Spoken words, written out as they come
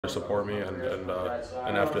support me, and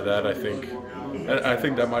after that, I think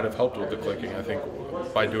that might have helped with the clicking. I think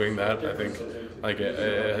by doing that, I think like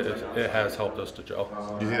it has helped us to gel.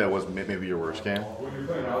 Do you think that was maybe your worst game?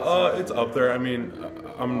 It's up there. I mean,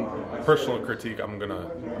 I'm personal critique. I'm gonna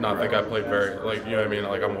not think I played very you know what I mean.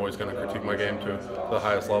 Like I'm always gonna critique my game to the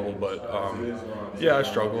highest level, but yeah, I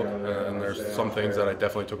struggled, and there's some things that I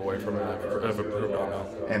definitely took away from it. I've improved on now.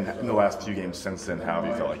 And in the last few games since then, how have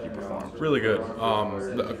you felt like you performed? Really good.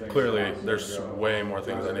 Clearly, there's way more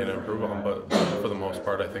things I need to improve on, but for the most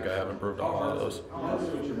part, I think I have improved on all of those.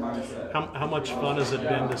 How much fun has it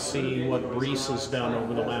been to see what Bryce has done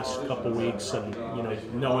over the last couple weeks, and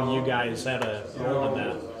knowing you guys had a role in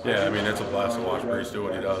that? Yeah, I mean it's a blast to watch Bryce do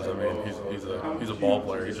what he does. I mean he's a ball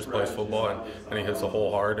player. He just plays football and he hits the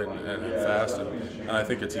hole hard and fast, and I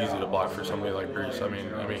think it's easy to block for somebody like Bryce. I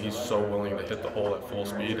mean he's so willing to hit the hole at full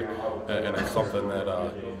speed, and it's something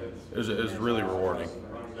that is really rewarding.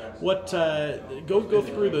 What go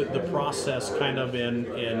through the process kind of in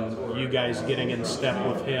you guys getting in step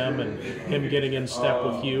with him and him getting in step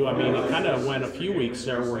with you. I mean, it kind of went a few weeks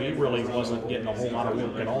there where he really wasn't getting a whole lot of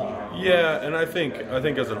work at all. Yeah, and I think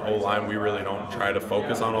as an O-line, we really don't try to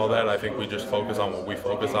focus on all that. I think we just focus on what we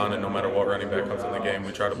focus on, and no matter what running back comes in the game,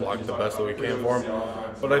 we try to block the best that we can for him.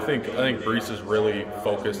 But I think Bryce is really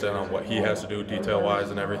focused in on what he has to do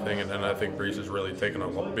detail-wise and everything, and I think Bryce is really taking a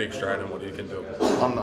big stride in what he can do.